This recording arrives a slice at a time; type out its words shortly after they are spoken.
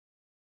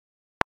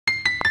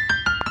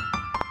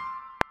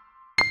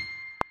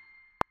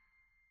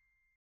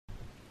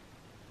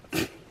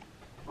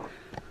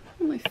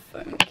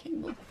phone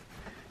cable.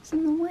 It's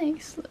in the way,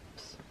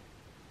 slips.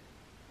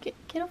 Get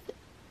off it.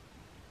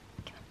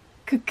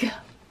 Good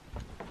girl.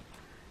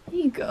 There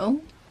you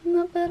go. Isn't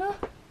that better?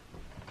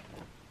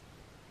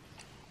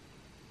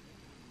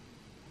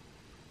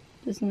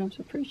 Doesn't have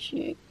to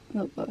appreciate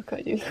the work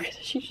I do. Look at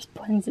her, she just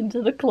blends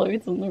into the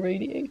clothes on the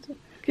radiator.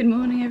 Good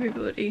morning,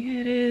 everybody.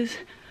 It is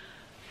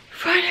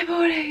Friday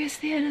morning. It's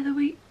the end of the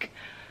week.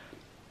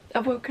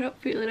 I've woken up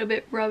feeling a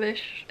bit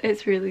rubbish.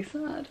 It's really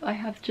sad. I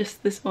have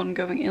just this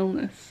ongoing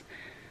illness.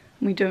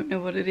 We don't know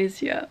what it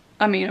is yet.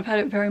 I mean, I've had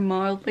it very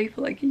mildly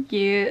for like a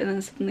year, and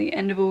then suddenly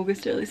end of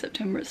August, early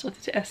September, it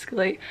started to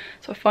escalate.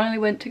 So I finally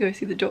went to go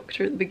see the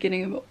doctor at the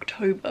beginning of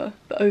October,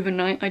 but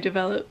overnight I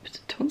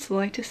developed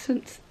tonsillitis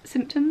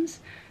symptoms.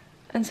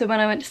 And so when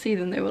I went to see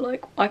them, they were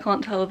like, I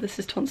can't tell if this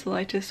is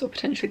tonsillitis or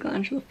potentially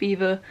glandular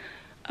fever,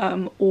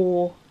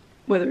 or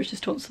whether it's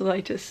just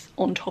tonsillitis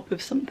on top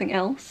of something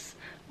else.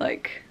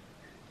 Like,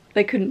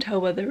 they couldn't tell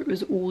whether it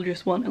was all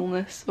just one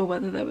illness or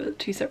whether there were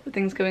two separate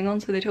things going on,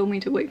 so they told me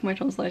to wait for my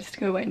tonsillitis to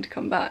go away and to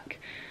come back.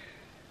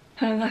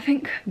 And I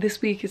think this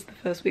week is the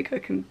first week I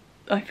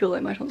feel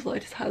like my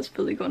tonsillitis has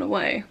fully gone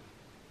away.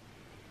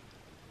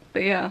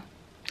 But yeah,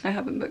 I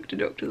haven't booked a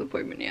doctor's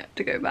appointment yet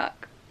to go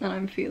back, and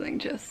I'm feeling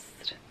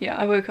just, yeah,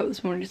 I woke up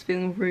this morning just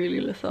feeling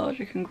really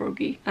lethargic and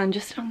groggy and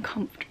just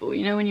uncomfortable.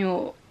 You know when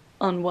you're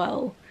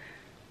unwell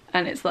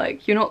and it's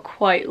like, you're not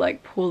quite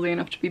like poorly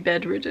enough to be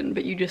bedridden,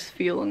 but you just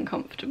feel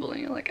uncomfortable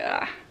and you're like,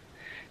 ah,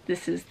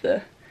 this is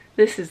the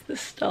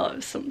start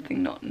of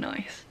something not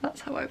nice.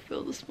 That's how I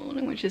feel this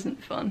morning, which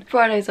isn't fun.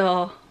 Fridays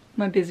are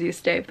my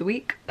busiest day of the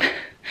week,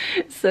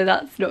 so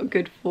that's not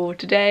good for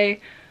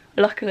today.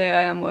 Luckily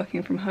I am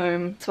working from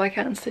home, so I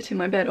can sit in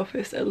my bed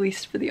office at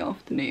least for the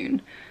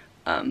afternoon.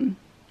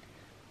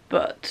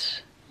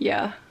 But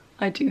yeah,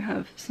 I do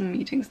have some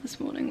meetings this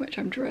morning, which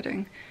I'm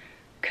dreading,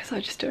 because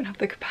I just don't have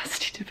the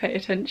capacity to pay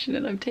attention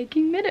and I'm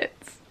taking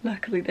minutes.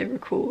 Luckily they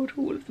record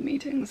all of the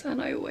meetings, and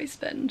I always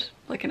spend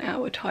like an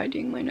hour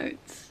tidying my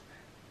notes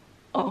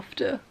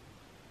after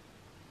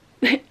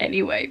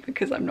anyway,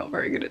 because I'm not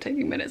very good at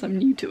taking minutes. I'm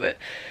new to it.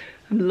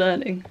 I'm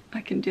learning.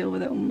 I can deal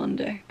with it on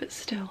Monday, but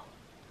still.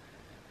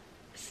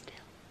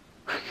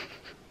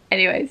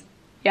 Anyways,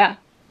 yeah.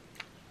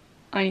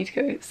 I need to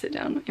go sit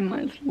down in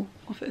my little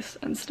office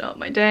and start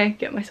my day,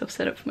 get myself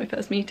set up for my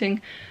first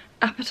meeting.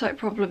 Appetite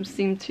problems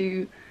seem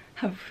to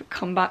have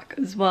come back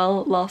as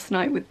well. Last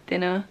night with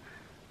dinner,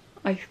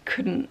 I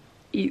couldn't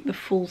eat the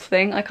full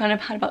thing. I kind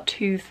of had about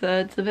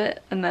 2/3 of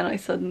it, and then I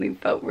suddenly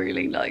felt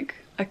really like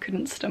I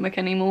couldn't stomach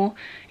anymore.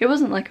 It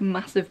wasn't like a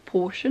massive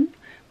portion,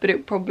 but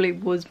it probably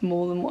was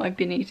more than what I've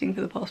been eating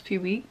for the past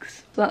few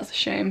weeks. So that's a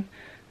shame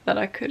that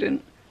I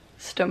couldn't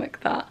stomach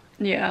that.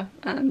 Yeah,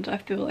 and I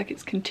feel like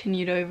it's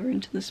continued over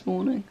into this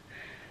morning.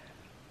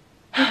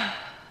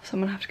 So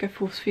I'm gonna have to go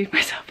force feed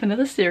myself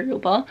another cereal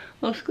bar.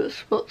 I've got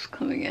spots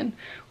coming in,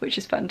 which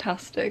is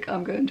fantastic.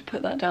 I'm going to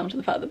put that down to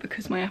the fact that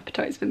because my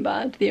appetite's been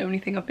bad, the only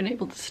thing I've been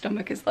able to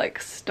stomach is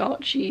like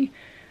starchy,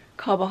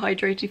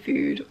 carbohydrate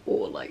food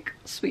or like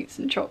sweets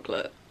and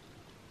chocolate,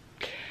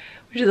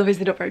 which is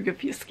obviously not very good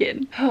for your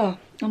skin.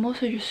 I'm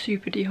also just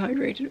super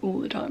dehydrated all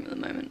the time at the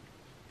moment.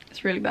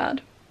 It's really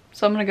bad.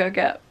 So I'm gonna go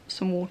get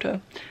some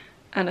water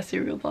and a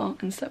cereal bar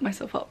and set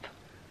myself up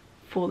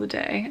for the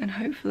day, and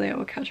hopefully I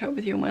will catch up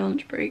with you on my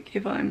lunch break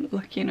if I'm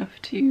lucky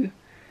enough to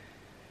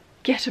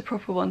get a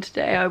proper one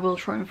today. I will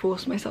try and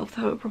force myself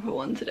to have a proper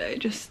one today,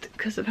 just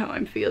because of how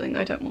I'm feeling.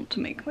 I don't want to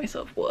make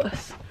myself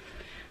worse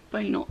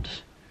by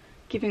not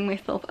giving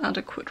myself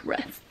adequate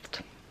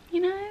rest.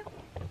 You know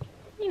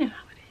how it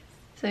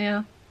is. So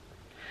yeah,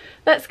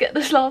 let's get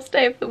this last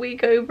day of the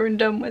week over and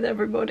done with,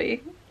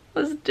 everybody.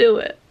 Let's do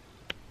it.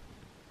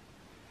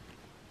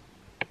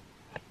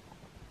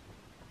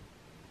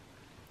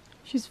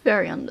 She's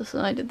very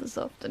undecided this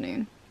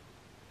afternoon.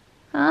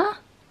 Huh?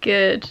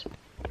 Good.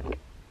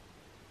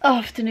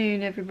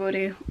 Afternoon,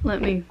 everybody. Let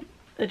me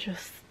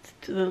adjust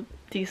to the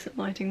decent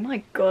lighting.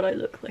 My god, I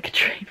look like a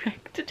train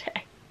wreck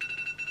today.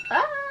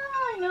 Ah,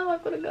 I know,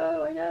 I've got to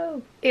go, I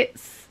know.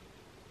 It's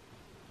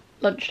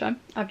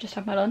lunchtime. I've just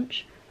had my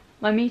lunch.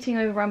 My meeting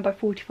overran by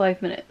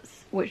 45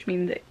 minutes, which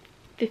means that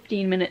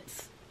 15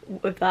 minutes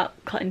of that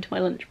cut into my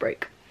lunch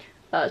break.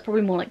 It's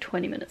probably more like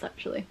 20 minutes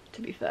actually,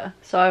 to be fair.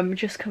 So I'm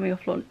just coming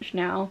off lunch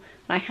now,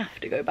 and I have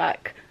to go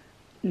back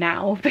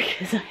now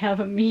because I have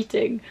a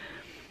meeting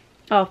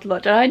after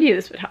lunch. And I knew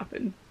this would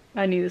happen.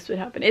 I knew this would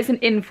happen. It's an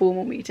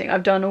informal meeting.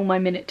 I've done all my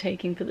minute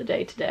taking for the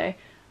day today.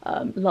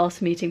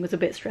 Last meeting was a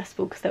bit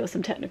stressful because there were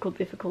some technical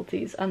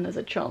difficulties, and there's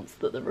a chance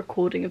that the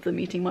recording of the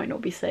meeting might not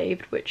be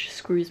saved, which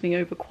screws me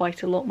over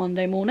quite a lot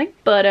Monday morning.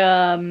 But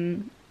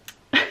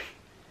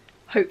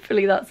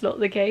hopefully that's not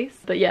the case.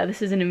 But yeah,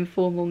 this is an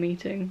informal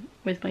meeting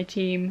with my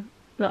team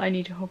that I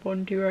need to hop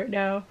on to right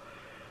now.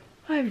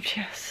 I'm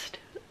just...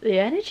 the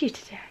energy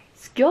today,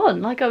 it's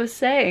gone. Like I was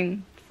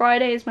saying,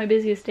 Friday is my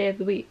busiest day of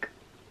the week,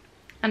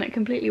 and it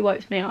completely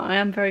wipes me out. I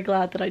am very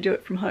glad that I do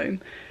it from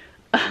home,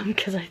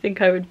 because I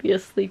think I would be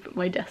asleep at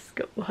my desk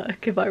at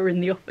work if I were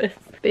in the office.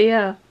 But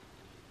yeah,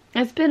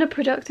 it's been a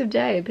productive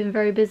day. I've been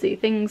very busy.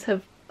 Things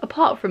have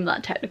apart from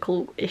that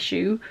technical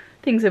issue,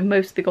 things have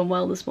mostly gone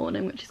well this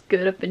morning, which is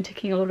good. I've been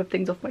ticking a lot of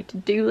things off my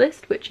to-do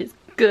list, which is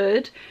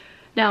good.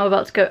 Now I'm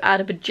about to go add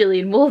a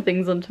bajillion more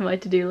things onto my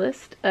to-do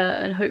list,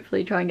 and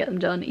hopefully try and get them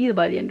done either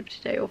by the end of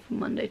today or for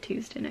Monday,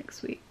 Tuesday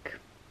next week.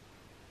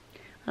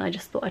 And I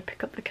just thought I'd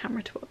pick up the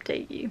camera to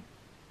update you,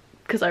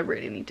 because I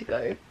really need to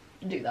go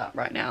do that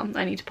right now.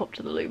 I need to pop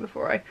to the loo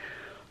before I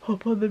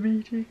hop on the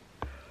meeting.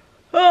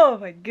 Oh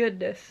my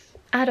goodness.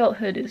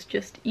 Adulthood is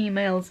just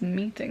emails and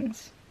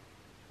meetings.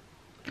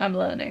 I'm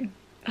learning.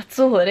 That's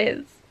all it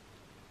is.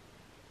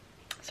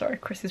 Sorry,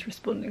 Chris is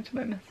responding to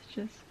my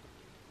messages.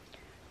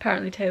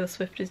 Apparently Taylor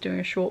Swift is doing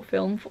a short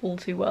film for All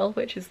Too Well,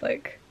 which is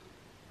like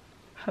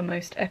her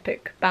most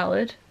epic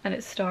ballad, and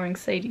it's starring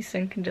Sadie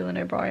Sink and Dylan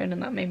O'Brien,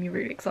 and that made me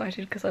really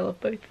excited because I love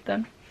both of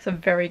them. It's a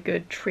very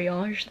good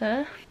triage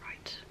there.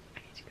 Right, I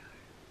need to go.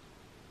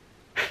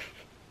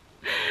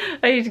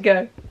 I need to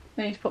go.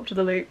 I need to pop to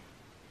the loo.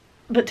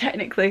 But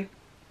technically,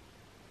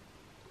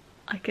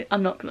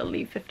 I'm not going to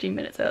leave 15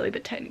 minutes early,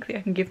 but technically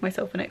I can give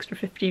myself an extra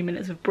 15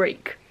 minutes of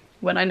break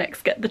when I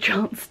next get the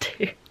chance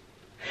to.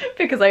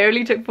 Because I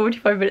only took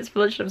 45 minutes for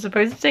lunch and I'm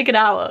supposed to take an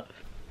hour.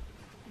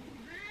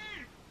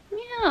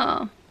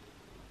 Yeah.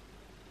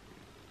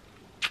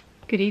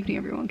 Good evening,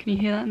 everyone. Can you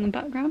hear that in the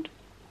background?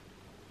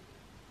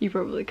 You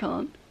probably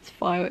can't. It's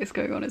fireworks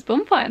going on. It's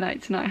bonfire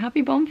night tonight.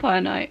 Happy bonfire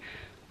night.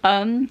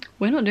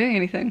 We're not doing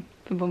anything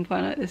for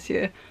bonfire night this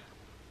year.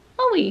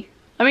 Are we?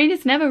 I mean,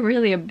 it's never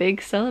really a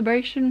big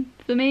celebration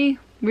for me,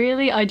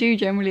 really. I do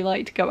generally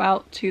like to go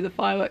out to the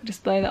firework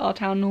display that our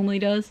town normally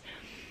does.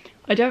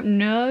 I don't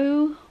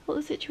know what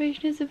the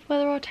situation is of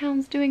whether our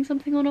town's doing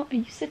something or not. Are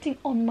you sitting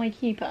on my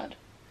keypad?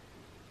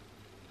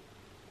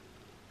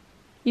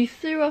 You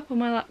threw up on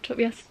my laptop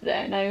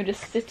yesterday and now you're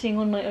just sitting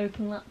on my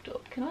open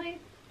laptop. Can I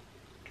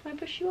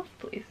push you off,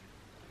 please?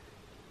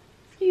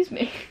 Excuse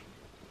me.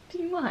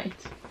 Do you mind?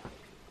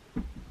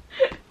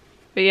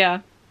 But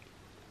yeah,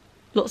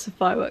 lots of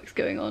fireworks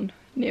going on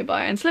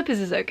nearby, and Slippers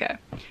is okay.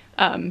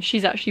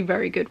 She's actually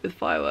very good with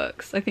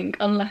fireworks. I think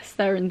unless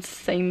they're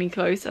insanely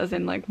close, as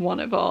in like one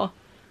of our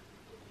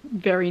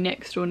very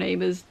next door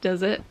neighbours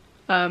does it,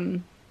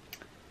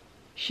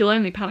 she'll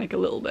only panic a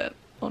little bit,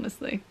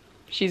 honestly.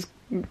 She's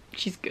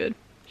good.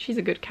 She's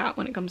a good cat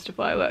when it comes to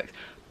fireworks.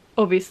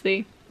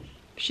 Obviously,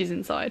 she's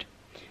inside.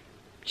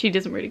 She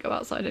doesn't really go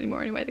outside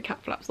anymore anyway, the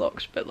cat flap's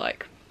locked, but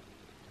like,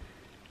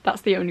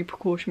 that's the only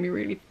precaution we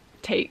really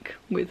take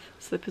with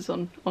Slippers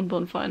on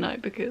bonfire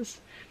night,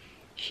 because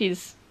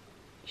she's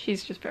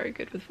just very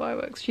good with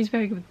fireworks. She's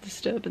very good with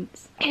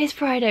disturbance. It is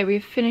Friday,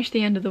 we've finished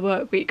the end of the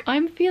work week.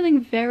 I'm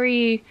feeling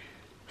very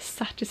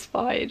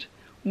satisfied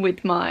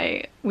with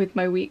my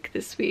week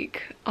this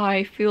week.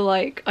 I feel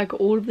like I got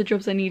all of the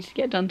jobs I needed to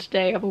get done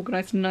today. I've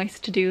organised a nice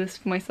to-do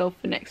list for myself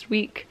for next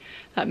week.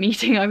 That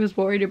meeting I was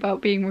worried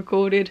about being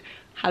recorded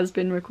has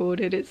been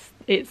recorded.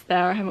 It's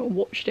there. I haven't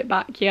watched it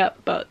back yet,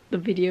 but the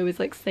video is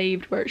like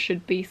saved where it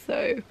should be,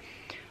 so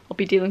I'll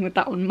be dealing with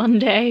that on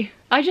Monday.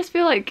 I just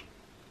feel like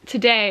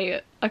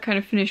today I kind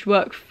of finished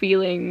work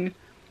feeling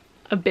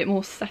a bit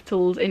more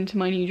settled into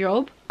my new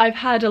job. I've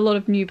had a lot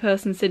of new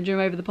person syndrome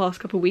over the past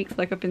couple of weeks,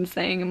 like I've been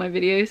saying in my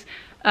videos,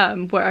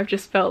 where I've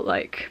just felt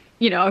like,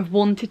 you know, I've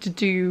wanted to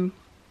do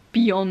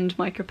beyond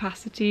my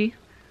capacity,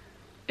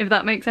 if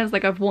that makes sense.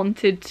 Like I've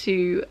wanted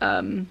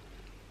to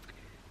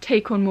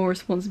take on more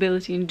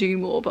responsibility and do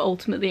more, but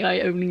ultimately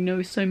I only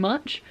know so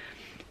much,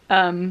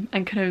 and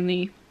can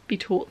only be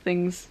taught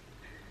things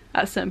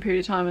at a certain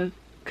period of time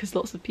because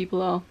lots of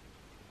people are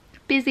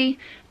busy,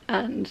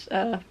 and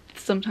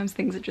sometimes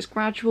things are just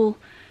gradual,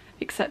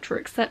 etc,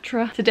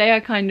 etc. Today I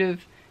kind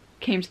of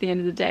came to the end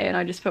of the day and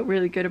I just felt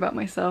really good about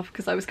myself,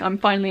 because I'm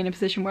finally in a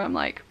position where I'm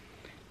like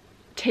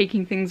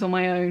taking things on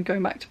my own,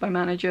 going back to my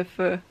manager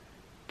for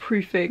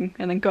proofing,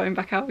 and then going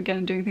back out again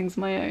and doing things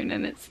on my own,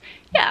 and it's,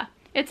 yeah,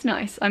 it's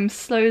nice. I'm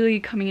slowly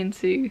coming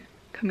into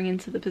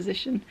the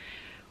position,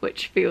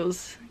 which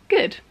feels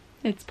good.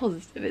 It's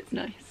positive, it's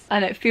nice.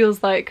 And it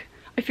feels like,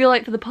 I feel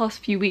like for the past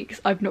few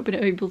weeks I've not been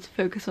able to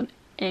focus on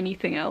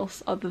anything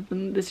else other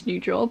than this new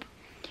job.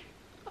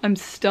 I'm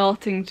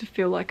starting to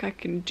feel like I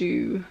can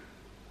do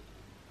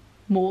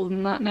more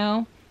than that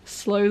now,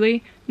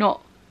 slowly.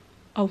 Not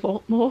a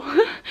lot more,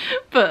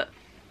 but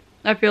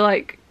I feel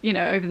like, you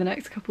know, over the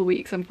next couple of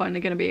weeks I'm finally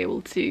going to be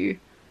able to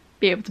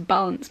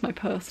balance my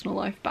personal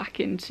life back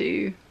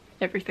into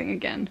everything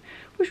again,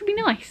 which would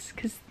be nice,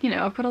 because, you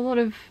know, I've got a lot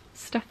of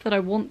stuff that I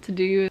want to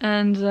do,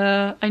 and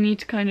I need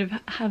to kind of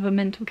have a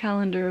mental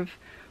calendar of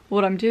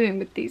what I'm doing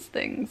with these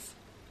things,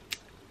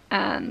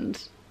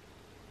 and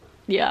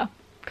yeah,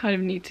 kind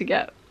of need to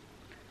get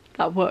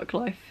that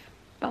work-life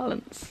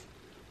balance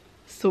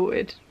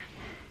sorted.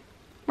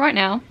 Right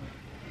now,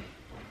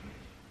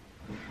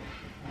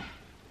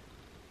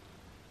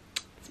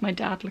 it's my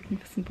dad looking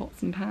for some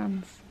pots and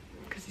pans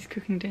because he's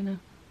cooking dinner.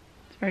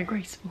 It's very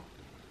graceful.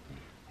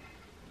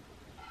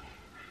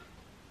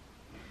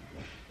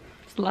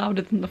 It's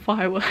louder than the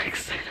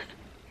fireworks.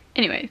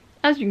 Anyway,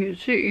 as you can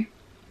see,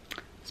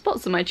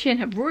 spots on my chin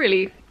have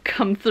really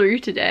come through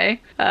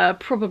today,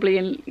 probably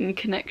in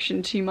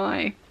connection to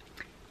my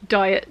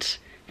diet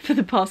for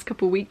the past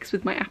couple of weeks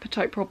with my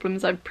appetite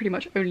problems. I've pretty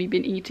much only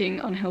been eating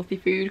unhealthy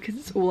food because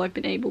it's all I've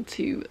been able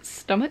to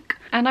stomach.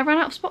 And I ran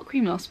out of spot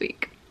cream last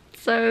week.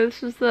 So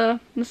this is the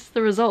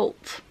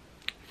result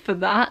for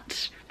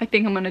that. I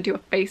think I'm gonna do a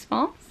face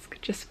mask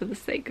just for the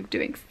sake of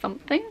doing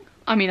something.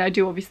 I mean, I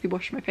do obviously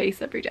wash my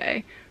face every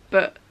day,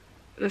 but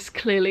it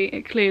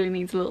clearly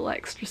needs a little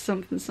extra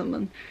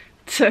something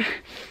to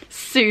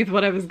soothe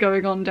whatever's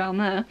going on down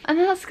there. And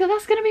that's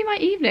gonna be my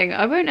evening.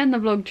 I won't end the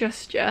vlog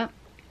just yet.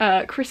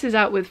 Chris is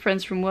out with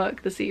friends from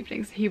work this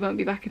evening, so he won't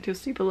be back until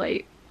super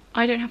late.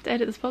 I don't have to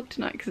edit this vlog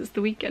tonight because it's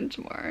the weekend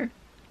tomorrow.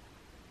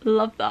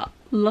 Love that.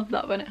 Love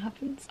that when it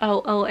happens.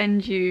 I'll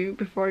end you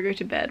before I go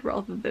to bed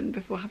rather than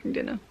before having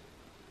dinner.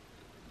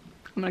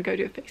 I'm gonna go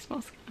do a face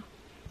mask now.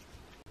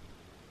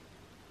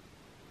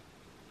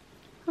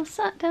 I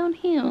sat down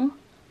here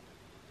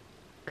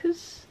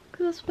because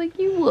that's where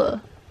you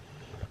were.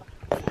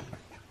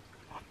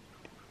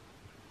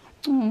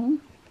 Aww.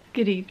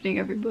 Good evening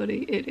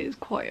everybody, it is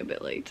quite a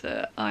bit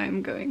later. I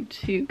am going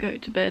to go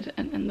to bed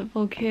and end the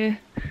vlog here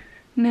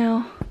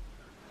now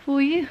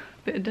for you.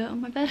 Bit of dirt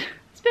on my bed.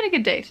 It's been a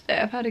good day today,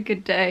 I've had a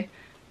good day.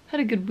 Had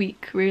a good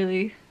week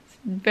really.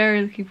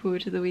 Very looking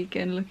forward to the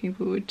weekend, looking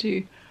forward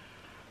to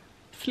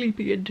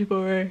sleeping in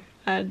tomorrow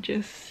and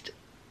just,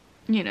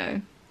 you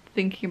know,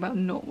 thinking about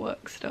not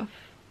work stuff,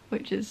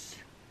 which is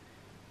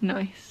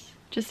nice.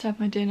 Just had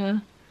my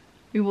dinner.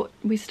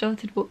 We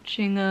started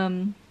watching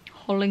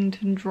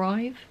Hollington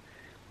Drive,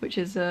 which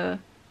is a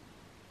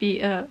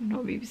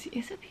not BBC,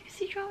 is it a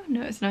BBC drama?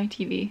 No, it's an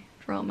ITV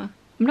drama.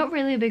 I'm not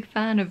really a big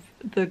fan of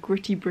the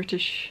gritty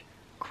British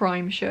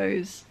crime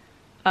shows.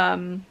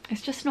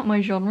 It's just not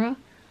my genre.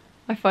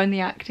 I find the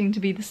acting to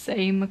be the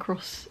same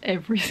across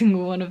every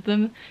single one of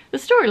them. The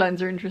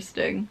storylines are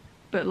interesting,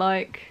 but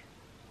like,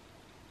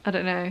 I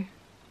don't know.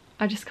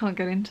 I just can't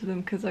get into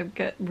them because I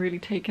get really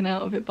taken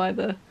out of it by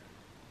the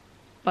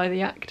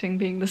acting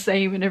being the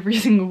same in every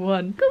single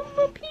one. Come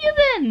up here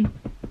then!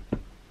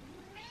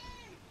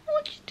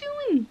 What you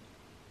doing?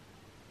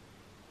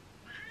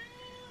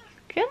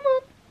 Come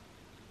on.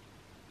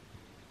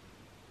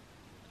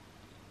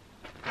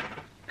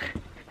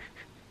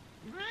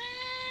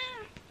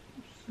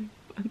 So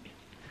funny.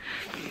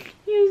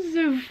 You're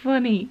so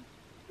funny.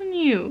 Aren't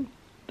you?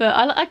 But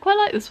I quite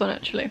like this one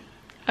actually.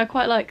 I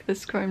quite like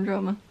this crime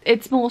drama.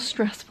 It's more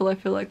stressful, I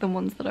feel like, than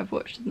ones that I've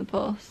watched in the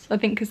past. I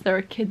think because there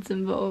are kids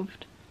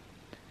involved.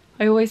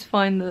 I always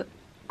find that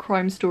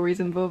crime stories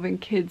involving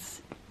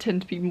kids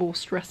tend to be more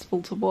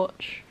stressful to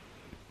watch.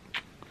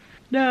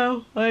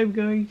 Now I'm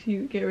going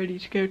to get ready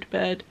to go to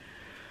bed.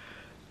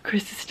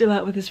 Chris is still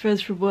out with his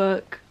friends from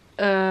work,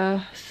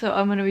 so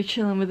I'm gonna be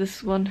chilling with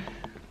this one.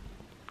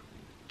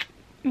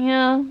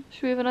 Yeah,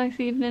 should we have a nice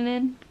evening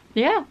in?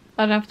 Yeah,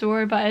 I don't have to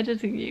worry about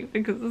editing you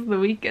because it's the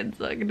weekend,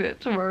 so I can do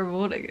it tomorrow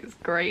morning. It's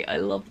great, I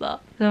love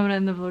that. So I'm gonna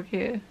end the vlog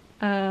here.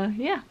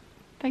 Yeah,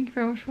 thank you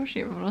very much for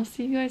watching everyone. I'll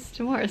see you guys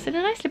tomorrow. Sit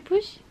a nice little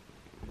push.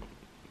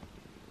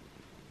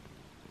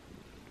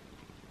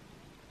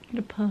 Get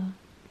a purr.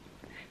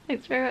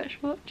 Thanks very much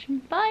for watching.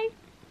 Bye!